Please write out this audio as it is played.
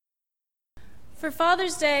For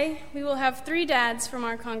Father's Day, we will have 3 dads from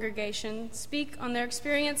our congregation speak on their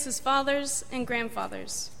experience as fathers and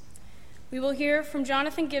grandfathers. We will hear from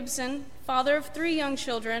Jonathan Gibson, father of 3 young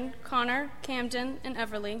children, Connor, Camden, and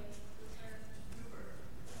Everly.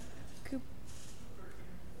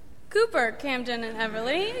 Cooper, Camden, and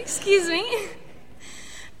Everly, excuse me.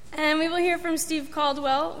 And we will hear from Steve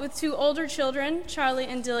Caldwell with 2 older children, Charlie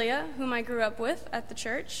and Delia, whom I grew up with at the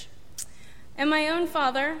church. And my own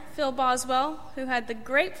father, Phil Boswell, who had the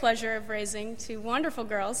great pleasure of raising 2 wonderful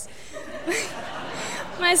girls,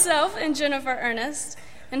 myself and Jennifer Ernest,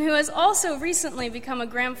 and who has also recently become a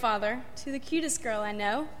grandfather to the cutest girl I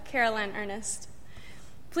know, Caroline Ernest.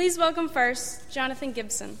 Please welcome first Jonathan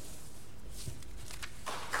Gibson.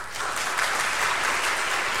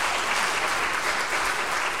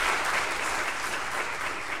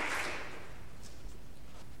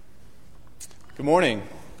 Good morning.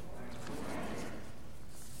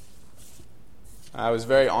 I was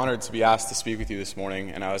very honored to be asked to speak with you this morning,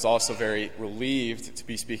 and I was also very relieved to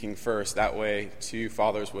be speaking first. That way, 2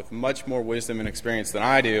 fathers with much more wisdom and experience than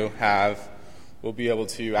I do will be able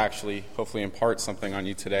to actually, hopefully, impart something on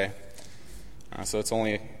you today. So it's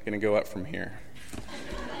only going to go up from here.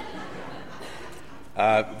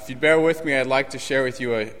 If you'd bear with me, I'd like to share with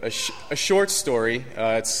you a short story.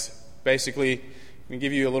 It's basically going to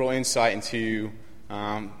give you a little insight into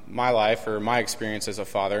my life or my experience as a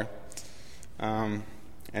father.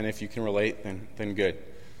 And if you can relate, then good.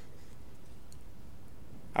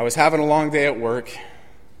 I was having a long day at work.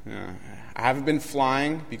 I haven't been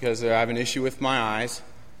flying because I have an issue with my eyes.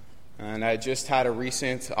 And I just had a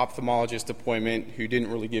recent ophthalmologist appointment who didn't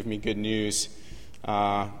really give me good news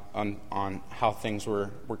on how things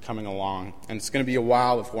were coming along. And it's going to be a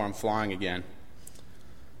while before I'm flying again.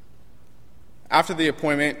 After the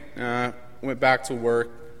appointment, went back to work,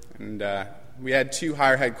 and we had 2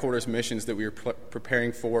 higher headquarters missions that we were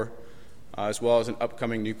preparing for, as well as an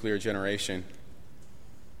upcoming nuclear generation.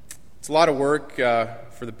 It's a lot of work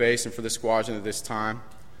for the base and for the squadron at this time.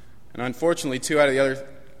 And unfortunately, 2 out of the other,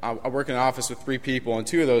 I work in an office with 3 people, and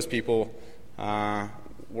 2 of those people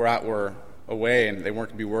were away, and they weren't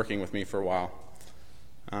going to be working with me for a while.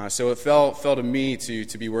 So it fell to me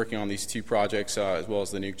to be working on these 2 projects as well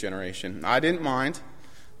as the nuke generation. I didn't mind.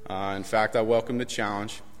 In fact, I welcomed the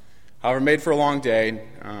challenge. However, made for a long day.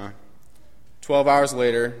 12 hours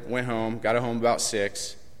later, went home, got home about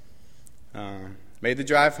 6. Made the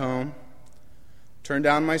drive home, turned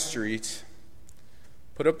down my street,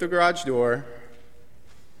 put up the garage door,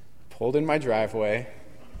 pulled in my driveway,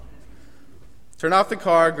 turned off the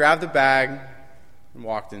car, grabbed the bag, and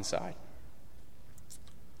walked inside.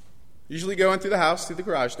 Usually going through the house, through the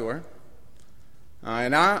garage door.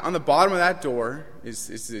 And on the bottom of that door is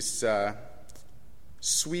this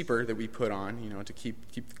sweeper that we put on, to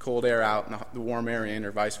keep the cold air out and the warm air in,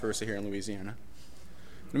 or vice versa here in Louisiana.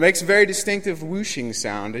 It makes a very distinctive whooshing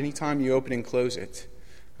sound anytime you open and close it,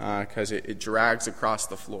 because it drags across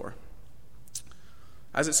the floor.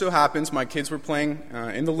 As it so happens, my kids were playing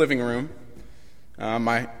in the living room.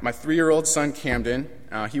 My 3-year-old son, Camden,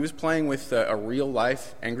 he was playing with a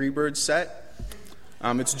real-life Angry Birds set.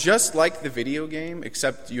 It's just like the video game,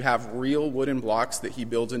 except you have real wooden blocks that he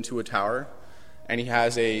builds into a tower, and he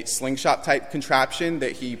has a slingshot-type contraption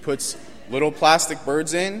that he puts little plastic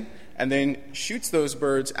birds in and then shoots those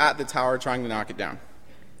birds at the tower trying to knock it down.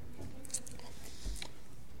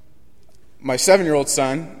 My 7-year-old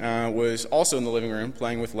son was also in the living room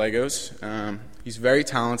playing with Legos. He's very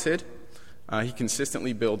talented. He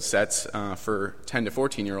consistently builds sets for 10 to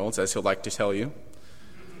 14-year-olds, as he'll like to tell you.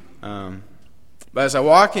 But as I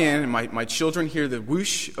walk in, my children hear the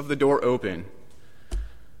whoosh of the door open.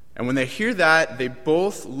 And when they hear that, they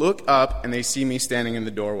both look up and they see me standing in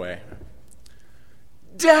the doorway.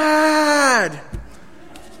 "Dad!"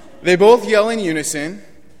 They both yell in unison.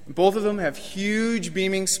 Both of them have huge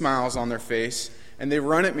beaming smiles on their face, and they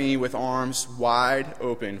run at me with arms wide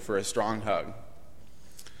open for a strong hug.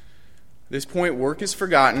 At this point, work is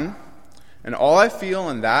forgotten, and all I feel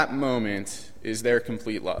in that moment is their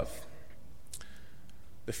complete love.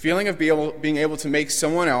 The feeling of being able to make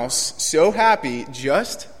someone else so happy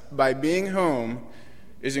just by being home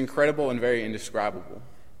is incredible and very indescribable.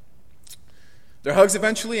 Their hugs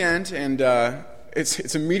eventually end, and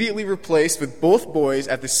it's immediately replaced with both boys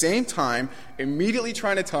at the same time immediately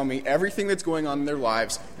trying to tell me everything that's going on in their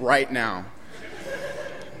lives right now.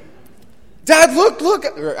 "Dad, look!"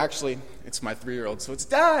 Or actually, it's my 3-year-old, so it's,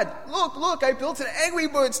 "Dad, look, I built an Angry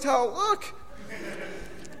Birds tower, look!"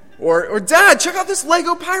 Or "Dad, check out this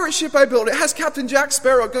Lego pirate ship I built. It has Captain Jack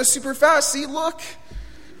Sparrow. It goes super fast. See, look."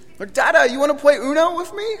 Or, "Dada, you want to play Uno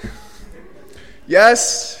with me?"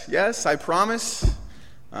 Yes, I promise,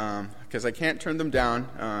 because I can't turn them down,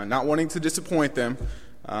 not wanting to disappoint them.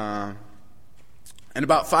 And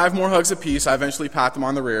about 5 more hugs apiece, I eventually pat them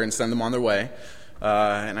on the rear and send them on their way.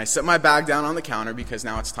 And I set my bag down on the counter because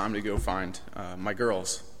now it's time to go find my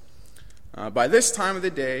girls. By this time of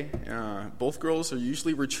the day, both girls are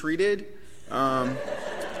usually retreated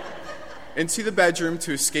into the bedroom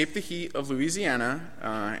to escape the heat of Louisiana.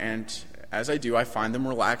 And as I do, I find them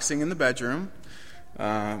relaxing in the bedroom.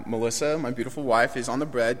 Melissa, my beautiful wife, is on the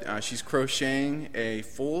bed. She's crocheting a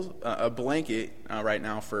blanket right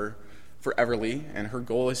now for Everly, and her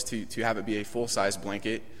goal is to have it be a full-size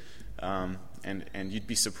blanket. And you'd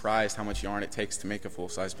be surprised how much yarn it takes to make a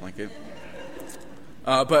full-size blanket.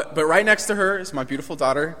 But right next to her is my beautiful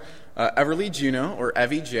daughter, Everly Juno, or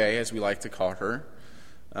Evie J, as we like to call her.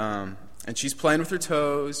 And she's playing with her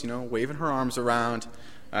toes, waving her arms around.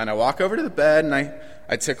 And I walk over to the bed, and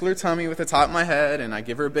I tickle her tummy with the top of my head, and I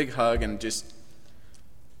give her a big hug, and just,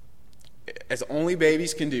 as only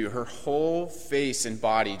babies can do, her whole face and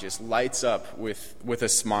body just lights up with a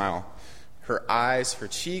smile. Her eyes, her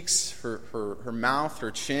cheeks, her mouth,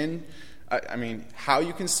 her chin. I mean, how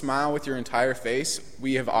you can smile with your entire face,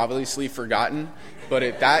 we have obviously forgotten. But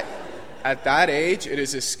at that age, it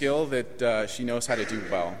is a skill that she knows how to do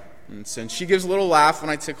well. And she gives a little laugh when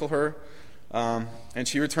I tickle her. And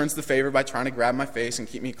she returns the favor by trying to grab my face and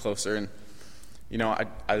keep me closer. And, I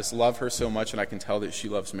just love her so much, and I can tell that she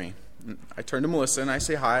loves me. And I turn to Melissa, and I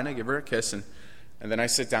say hi, and I give her a kiss. And then I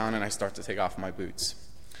sit down, and I start to take off my boots.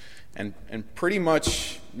 And pretty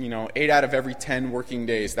much, 8 out of every 10 working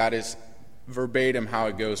days, that is verbatim how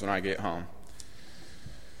it goes when I get home.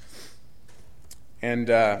 And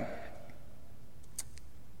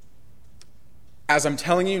as I'm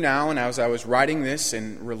telling you now, and as I was writing this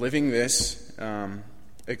and reliving this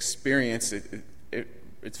experience,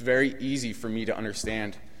 it's very easy for me to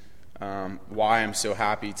understand why I'm so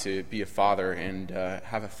happy to be a father and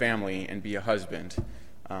have a family and be a husband.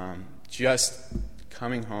 Just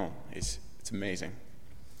coming home, it's amazing.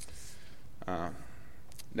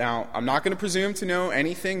 Now, I'm not going to presume to know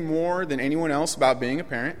anything more than anyone else about being a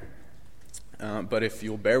parent, but if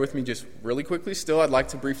you'll bear with me just really quickly still, I'd like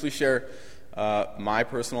to briefly share my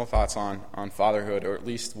personal thoughts on fatherhood, or at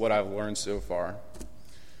least what I've learned so far.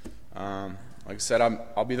 Like I said,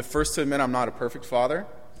 I'll be the first to admit I'm not a perfect father,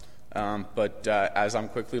 but as I'm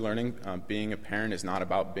quickly learning, being a parent is not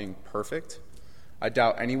about being perfect. I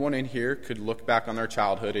doubt anyone in here could look back on their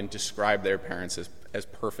childhood and describe their parents as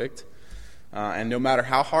perfect. And no matter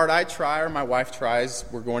how hard I try or my wife tries,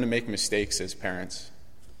 we're going to make mistakes as parents.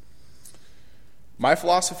 My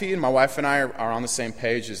philosophy, and my wife and I are on the same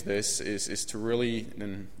page as this, is to really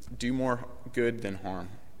do more good than harm.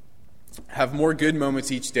 Have more good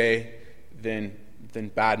moments each day than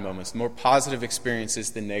bad moments. More positive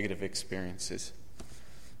experiences than negative experiences.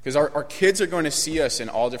 Because our kids are going to see us in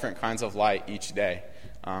all different kinds of light each day.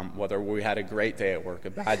 Whether we had a great day at work,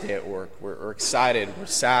 a bad day at work, we're excited, we're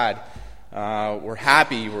sad, we're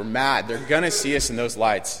happy, we're mad. They're going to see us in those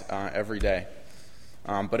lights every day.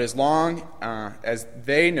 But as long as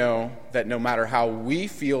they know that no matter how we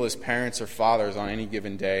feel as parents or fathers on any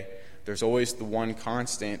given day, there's always the one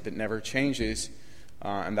constant that never changes,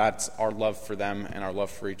 and that's our love for them and our love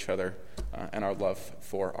for each other and our love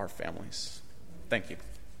for our families. Thank you.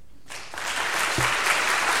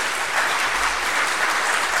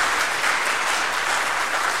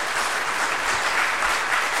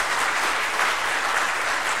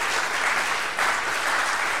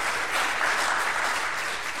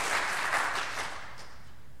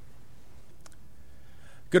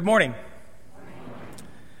 Good morning.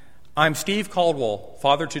 I'm Steve Caldwell,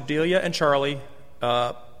 father to Delia and Charlie,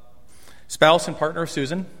 spouse and partner of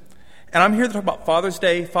Susan, and I'm here to talk about Father's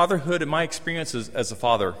Day, fatherhood, and my experiences as a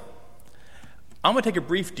father. I'm going to take a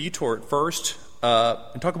brief detour at first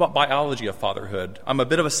and talk about biology of fatherhood. I'm a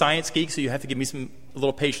bit of a science geek, so you have to give me a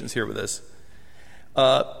little patience here with this.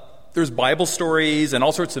 There's Bible stories and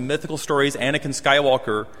all sorts of mythical stories, Anakin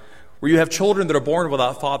Skywalker, where you have children that are born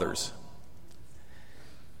without fathers.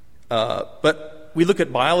 But we look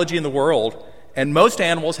at biology in the world, and most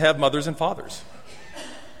animals have mothers and fathers.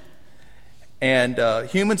 And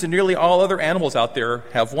humans and nearly all other animals out there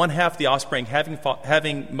have one half the offspring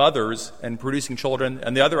having mothers and producing children,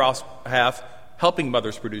 and the other half helping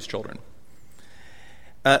mothers produce children.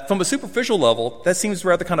 From a superficial level, that seems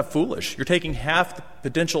rather kind of foolish. You're taking half the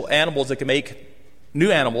potential animals that can make new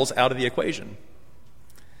animals out of the equation.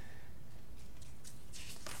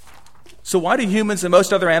 So why do humans and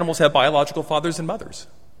most other animals have biological fathers and mothers?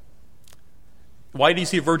 Why do you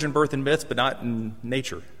see a virgin birth in myths but not in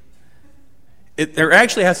nature? It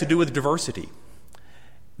actually has to do with diversity.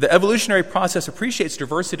 The evolutionary process appreciates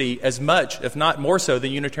diversity as much, if not more so,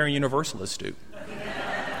 than Unitarian Universalists do.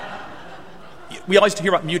 We always hear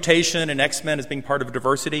about mutation and X-Men as being part of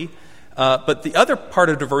diversity, but the other part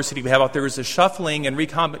of diversity we have out there is the shuffling and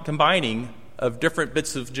recombining of different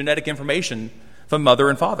bits of genetic information from mother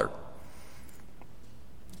and father.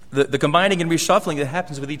 The combining and reshuffling that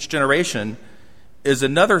happens with each generation is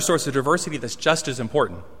another source of diversity that's just as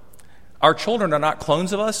important. Our children are not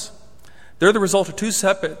clones of us. They're the result of two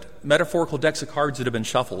separate metaphorical decks of cards that have been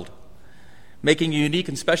shuffled, making a unique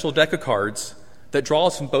and special deck of cards that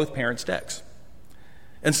draws from both parents' decks.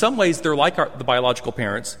 In some ways, they're like the biological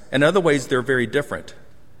parents, and in other ways, they're very different.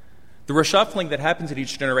 The reshuffling that happens in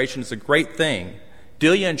each generation is a great thing.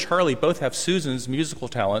 Delia and Charlie both have Susan's musical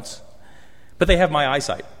talents, but they have my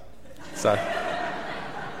eyesight.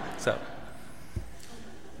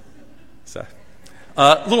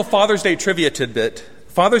 Little Father's Day trivia tidbit.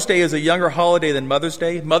 Father's Day is a younger holiday than Mother's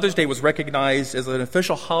Day. Mother's Day was recognized as an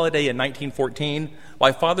official holiday in 1914,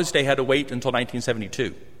 while Father's Day had to wait until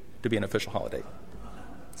 1972 to be an official holiday.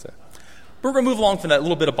 We're going to move along from that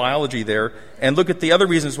little bit of biology there and look at the other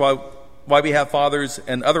reasons why we have fathers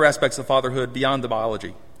and other aspects of fatherhood beyond the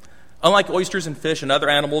biology. Unlike oysters and fish and other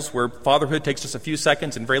animals where fatherhood takes just a few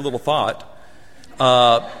seconds and very little thought,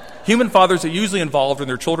 human fathers are usually involved in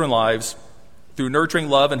their children's lives through nurturing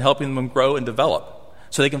love and helping them grow and develop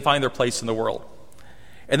so they can find their place in the world.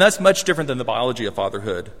 And that's much different than the biology of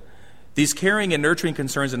fatherhood. These caring and nurturing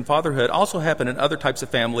concerns in fatherhood also happen in other types of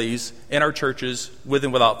families in our churches with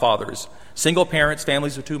and without fathers. Single parents,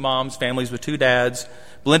 families with two moms, families with two dads,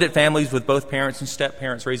 blended families with both parents and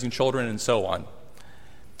step-parents raising children, and so on.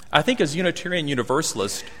 I think as Unitarian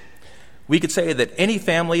Universalists, we could say that any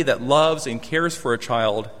family that loves and cares for a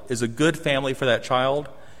child is a good family for that child,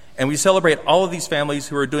 and we celebrate all of these families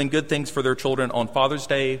who are doing good things for their children on Father's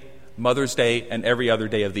Day, Mother's Day, and every other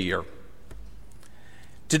day of the year.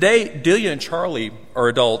 Today, Delia and Charlie are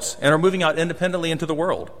adults and are moving out independently into the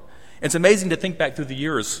world. It's amazing to think back through the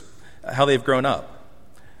years how they've grown up.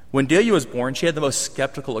 When Delia was born, she had the most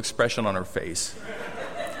skeptical expression on her face.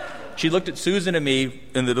 She looked at Susan and me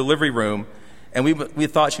in the delivery room, and we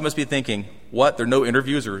thought she must be thinking, what, there are no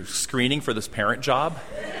interviews or screening for this parent job?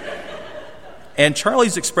 And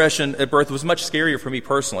Charlie's expression at birth was much scarier for me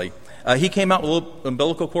personally. He came out with a little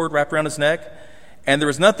umbilical cord wrapped around his neck, and there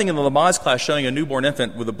was nothing in the Lamaze class showing a newborn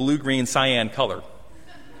infant with a blue-green cyan color.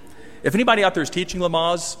 If anybody out there is teaching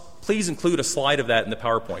Lamaze, please include a slide of that in the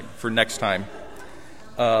PowerPoint for next time.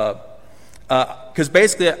 Because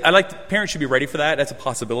basically, parents should be ready for that. That's a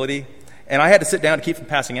possibility. And I had to sit down to keep from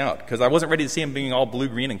passing out because I wasn't ready to see him being all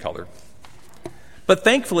blue-green in color. But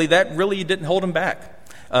thankfully, that really didn't hold him back.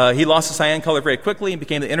 He lost the cyan color very quickly and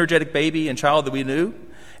became the energetic baby and child that we knew.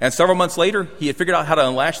 And several months later, he had figured out how to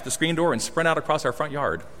unlatch the screen door and sprint out across our front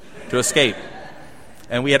yard to escape.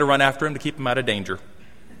 And we had to run after him to keep him out of danger.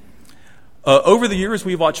 Over the years,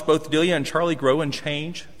 we've watched both Delia and Charlie grow and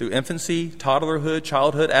change through infancy, toddlerhood,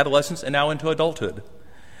 childhood, adolescence, and now into adulthood.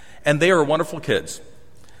 And they are wonderful kids.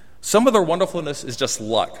 Some of their wonderfulness is just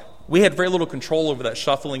luck. We had very little control over that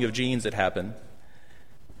shuffling of genes that happened.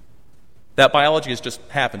 That biology just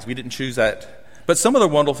happens. We didn't choose that. But some of their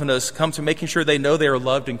wonderfulness comes from making sure they know they are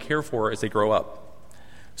loved and cared for as they grow up.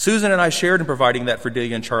 Susan and I shared in providing that for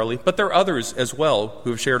Delia and Charlie, but there are others as well who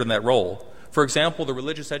have shared in that role. For example, the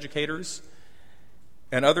religious educators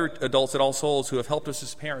and other adults at All Souls who have helped us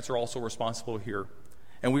as parents are also responsible here,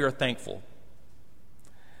 and we are thankful.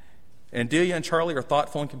 And Delia and Charlie are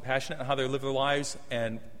thoughtful and compassionate in how they live their lives,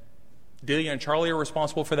 and Delia and Charlie are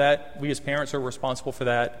responsible for that. We as parents are responsible for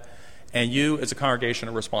that, and you as a congregation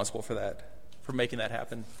are responsible for that, for making that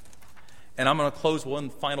happen. And I'm going to close one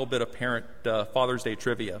final bit of parent Father's Day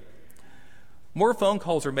trivia. More phone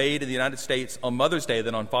calls are made in the United States on Mother's Day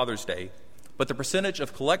than on Father's Day, but the percentage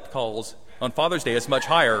of collect calls on Father's Day is much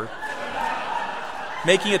higher,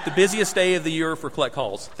 making it the busiest day of the year for collect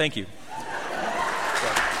calls. Thank you.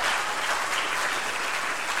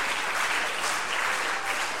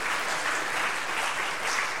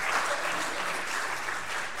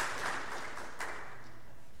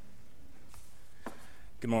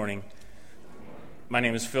 Good morning. My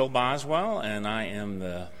name is Phil Boswell, and I am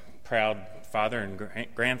the proud father and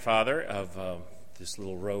grandfather of this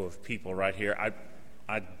little row of people right here.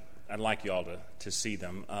 I'd like you all to see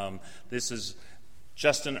them. This is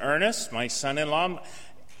Justin Ernest, my son-in-law,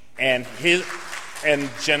 and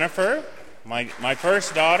Jennifer, my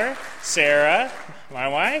first daughter, Sarah, my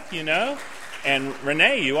wife, you know, and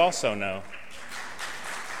Renee, you also know.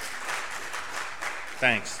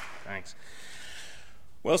 Thanks.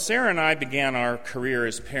 Well, Sarah and I began our career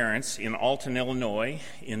as parents in Alton, Illinois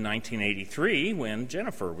in 1983 when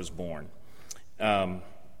Jennifer was born. Oh,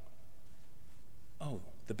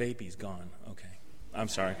 the baby's gone. Okay. I'm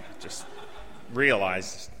sorry. Just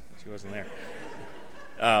realized she wasn't there.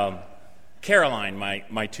 Caroline, my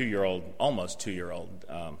 2-year-old, almost 2-year-old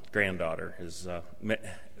granddaughter,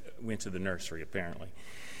 went to the nursery apparently.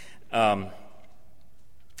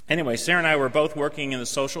 Anyway, Sarah and I were both working in the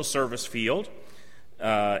social service field.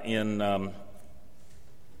 And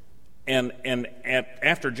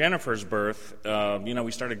after Jennifer's birth,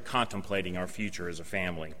 we started contemplating our future as a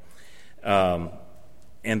family.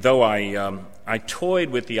 And though I toyed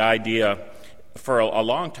with the idea for a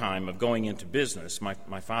long time of going into business,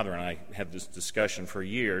 my father and I had this discussion for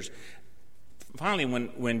years. Finally,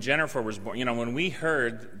 when Jennifer was born, when we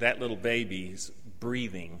heard that little baby's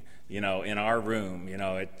breathing, in our room,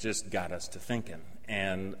 it just got us to thinking.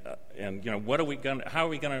 And how are we going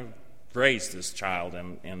to raise this child,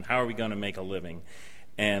 and how are we going to make a living?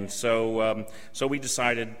 And so we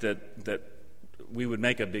decided that we would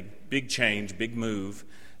make a big change, big move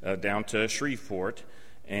down to Shreveport,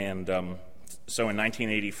 and so in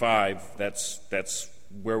 1985, that's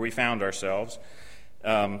where we found ourselves.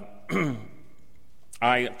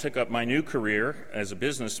 I took up my new career as a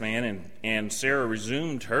businessman, and Sarah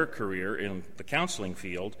resumed her career in the counseling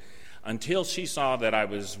field until she saw that I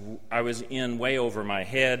was in way over my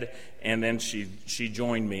head, and then she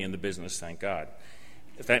joined me in the business, thank God.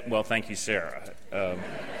 Thank you, Sarah.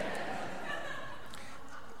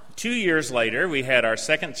 2 years later, we had our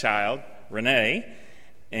second child, Renee,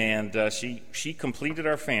 and she completed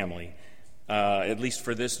our family, at least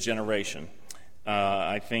for this generation.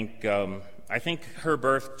 I think her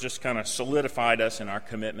birth just kind of solidified us in our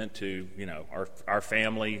commitment to our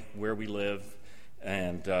family, where we live,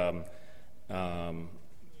 and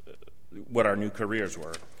what our new careers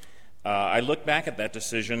were. I look back at that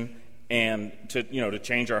decision and to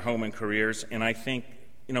change our home and careers, and I think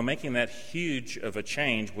making that huge of a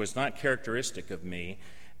change was not characteristic of me.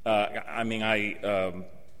 I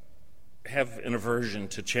have an aversion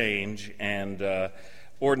to change, and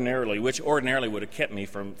ordinarily would have kept me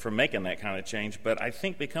from making that kind of change. But I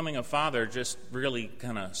think becoming a father just really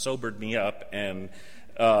kind of sobered me up, and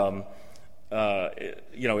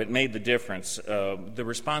it made the difference. The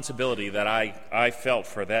responsibility that I felt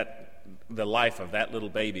for the life of that little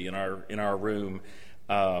baby in our room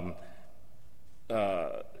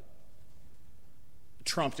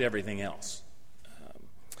trumped everything else.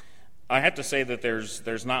 I have to say that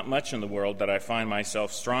there's not much in the world that I find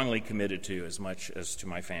myself strongly committed to as much as to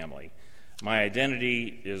my family. My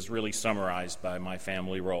identity is really summarized by my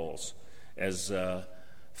family roles as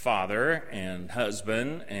father and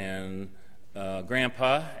husband and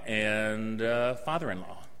grandpa and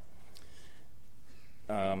father-in-law.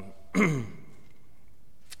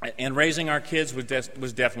 And raising our kids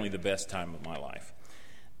was definitely the best time of my life.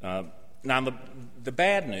 Now, the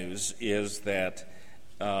bad news is that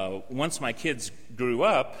once my kids grew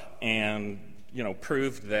up and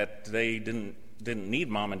proved that they didn't need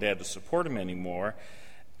mom and dad to support them anymore,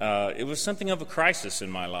 it was something of a crisis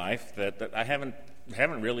in my life that I haven't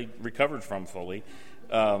really recovered from fully.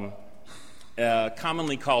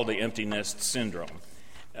 Commonly called the empty nest syndrome,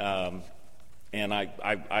 and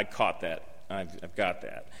I caught that. I've got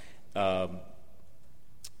that.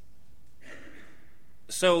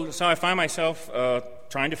 So I find myself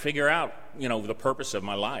trying to figure out, the purpose of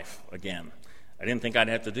my life again. I didn't think I'd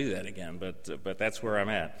have to do that again, but that's where I'm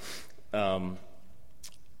at.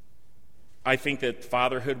 I think that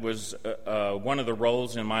fatherhood was one of the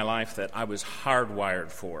roles in my life that I was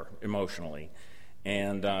hardwired for emotionally,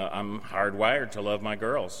 and I'm hardwired to love my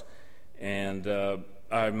girls, and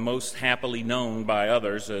I'm most happily known by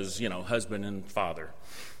others as husband and father.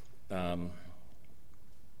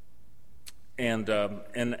 And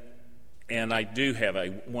I do have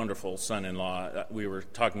a wonderful son-in-law. We were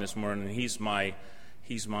talking this morning. He's my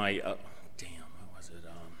he's my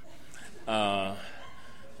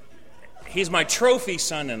trophy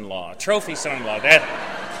son-in-law.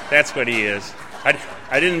 That's what he is.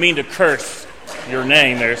 I didn't mean to curse your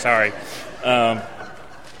name there. Sorry.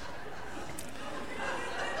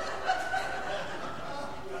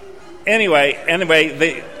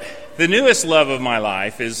 Anyway, the newest love of my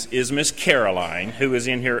life is Miss Caroline, who was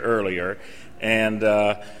in here earlier, and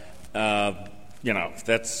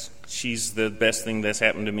she's the best thing that's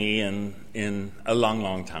happened to me in a long,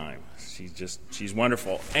 long time. She's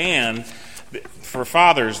wonderful. And for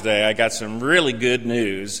Father's Day, I got some really good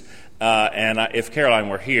news. And if Caroline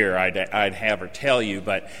were here, I'd have her tell you.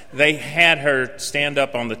 But they had her stand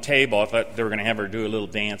up on the table. I thought they were going to have her do a little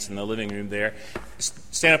dance in the living room there.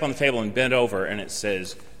 Stand up on the table and bend over, and it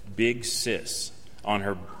says "Big Sis" on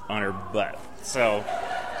her butt. So.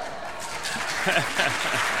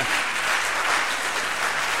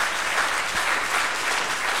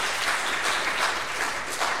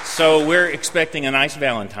 So we're expecting a nice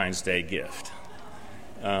Valentine's Day gift.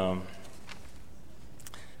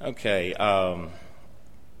 Okay.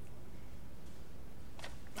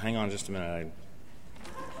 Hang on just a minute. I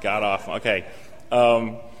got off. Okay.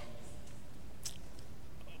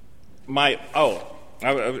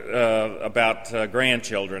 About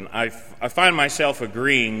grandchildren. I find myself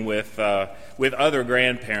agreeing with other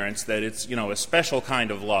grandparents that it's a special kind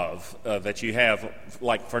of love that you have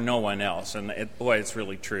like for no one else, and it's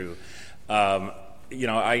really true.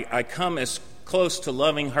 I come as close to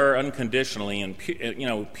loving her unconditionally and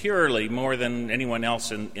purely more than anyone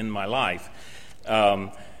else in my life.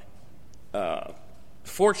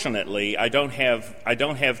 Fortunately, I don't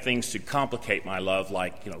have things to complicate my love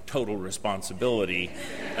like total responsibility,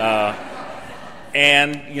 and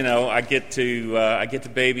I get to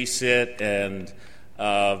babysit, and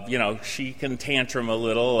she can tantrum a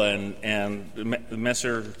little and mess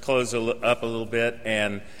her clothes up a little bit,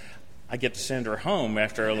 and I get to send her home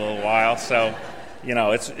after a little while. So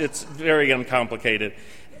it's very uncomplicated.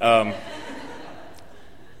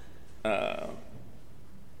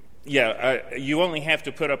 You only have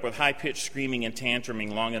to put up with high-pitched screaming and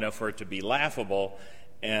tantruming long enough for it to be laughable,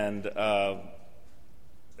 and you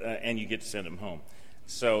get to send them home.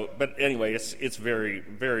 So, but anyway, it's very,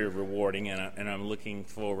 very rewarding, and I'm looking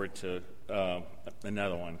forward to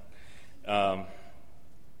another one.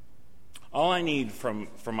 All I need from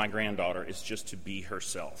my granddaughter is just to be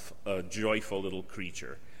herself, a joyful little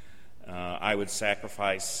creature. I would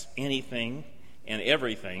sacrifice anything and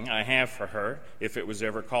everything I have for her if it was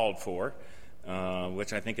ever called for,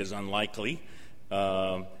 which I think is unlikely.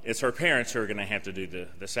 It's her parents who are going to have to do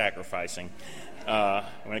the sacrificing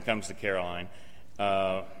when it comes to Caroline.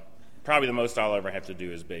 Probably the most I'll ever have to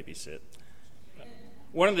do is babysit.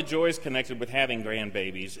 One of the joys connected with having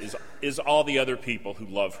grandbabies is all the other people who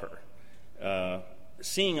love her.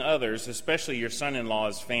 Seeing others, especially your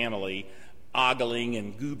son-in-law's family, ogling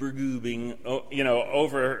and goober-goobing,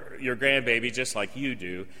 over your grandbaby just like you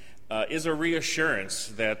do, is a reassurance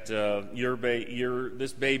that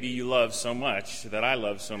this baby you love so much, that I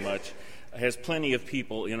love so much, has plenty of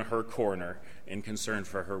people in her corner and concerned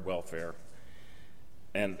for her welfare.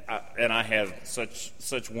 And I have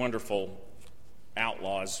such wonderful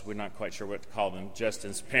outlaws. We're not quite sure what to call them.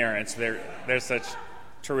 Justin's parents. They're such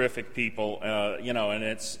terrific people, and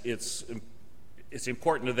it's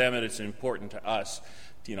important to them, and it's important to us,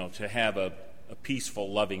 to have a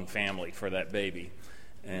peaceful, loving family for that baby,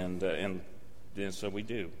 and so we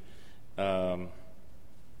do. I'll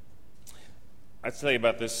tell you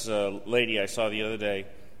about this lady I saw the other day.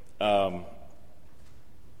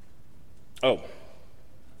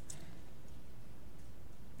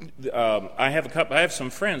 I have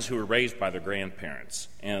some friends who were raised by their grandparents,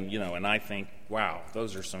 and I think, wow,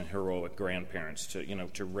 those are some heroic grandparents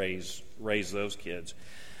to raise those kids.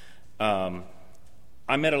 I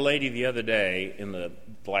met a lady the other day in the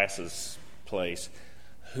Blasses place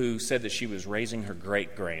who said that she was raising her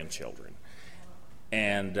great-grandchildren,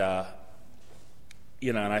 and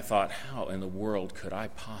and I thought, how in the world could I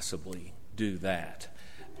possibly do that?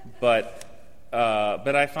 But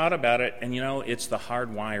I thought about it, and it's the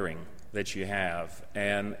hard wiring that you have,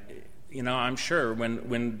 and I'm sure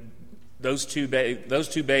when those two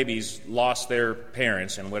babies lost their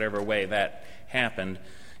parents in whatever way that happened,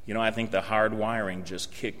 I think the hard wiring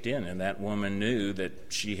just kicked in, and that woman knew that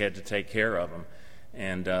she had to take care of them,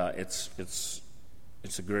 and it's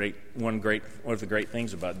one of the great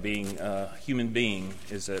things about being a human being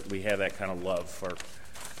is that we have that kind of love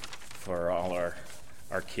for all our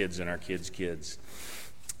kids and our kids' kids.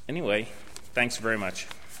 Anyway, thanks very much.